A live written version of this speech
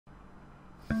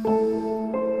After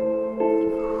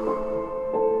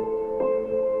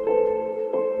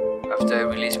I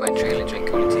released my trailer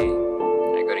Tranquility,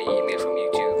 I got an email from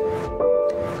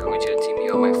YouTube congratulating me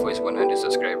on my first 100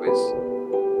 subscribers.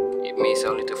 It may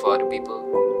sound little for other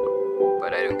people,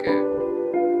 but I don't care.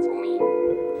 For me,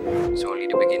 it's only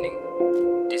the beginning.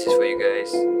 This is for you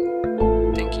guys.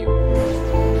 Thank you.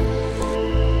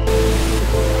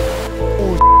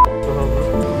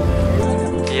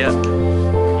 Yeah.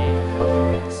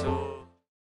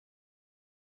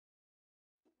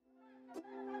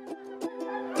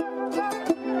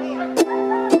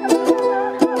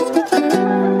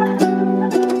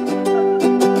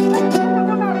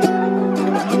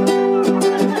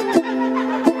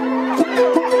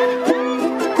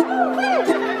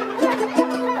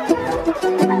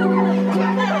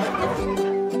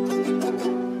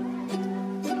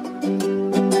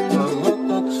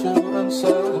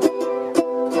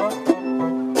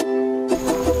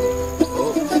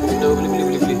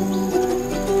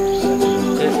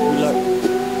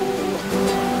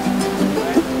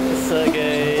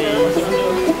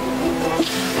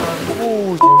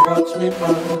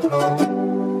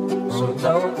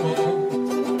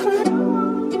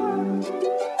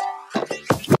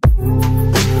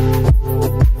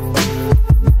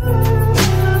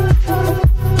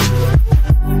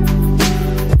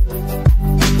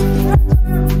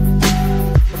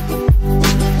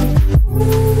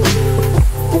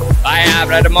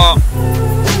 Brother Mo.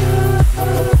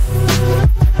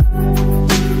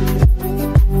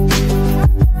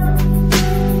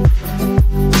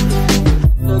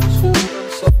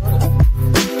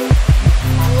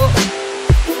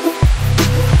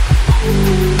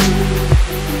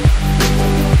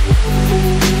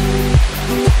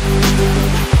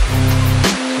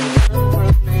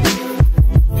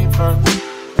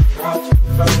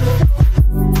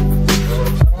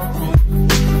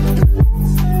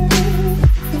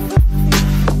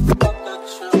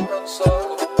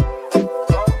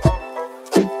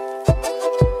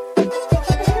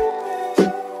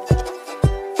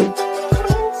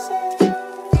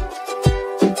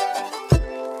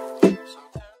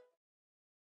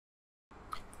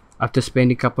 After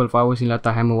spending a couple of hours in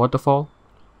Lata Hammer Waterfall,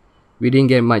 we didn't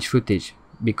get much footage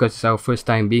because it's our first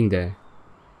time being there.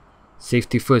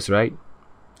 Safety first, right?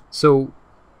 So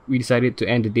we decided to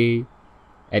end the day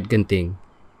at Genting,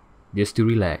 just to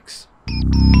relax.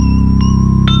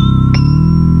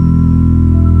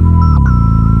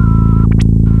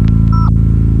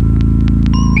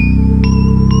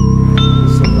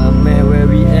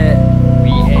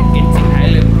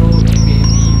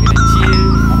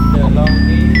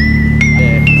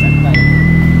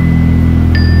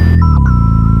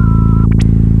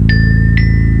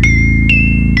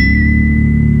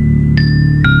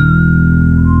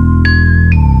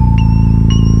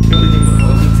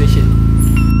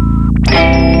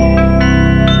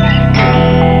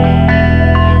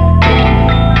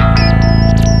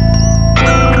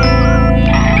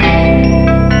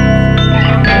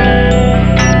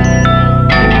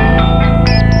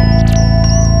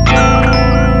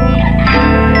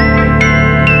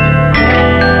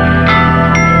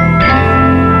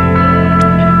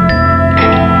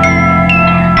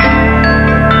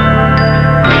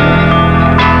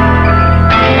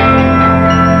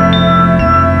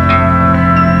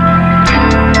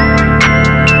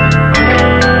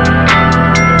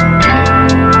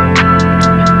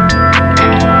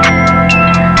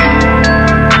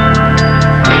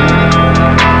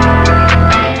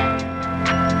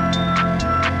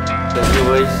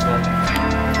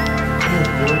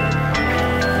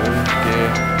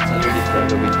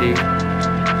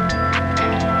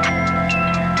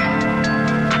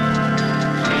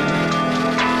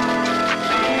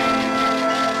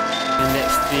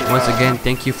 Once again,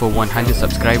 thank you for 100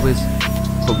 subscribers.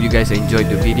 Hope you guys enjoyed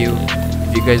the video.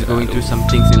 If you guys are going through some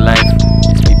things in life,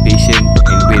 just be patient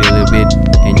and wait a little bit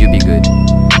and you'll be good.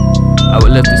 I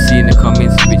would love to see in the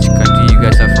comments which country you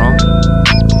guys are from.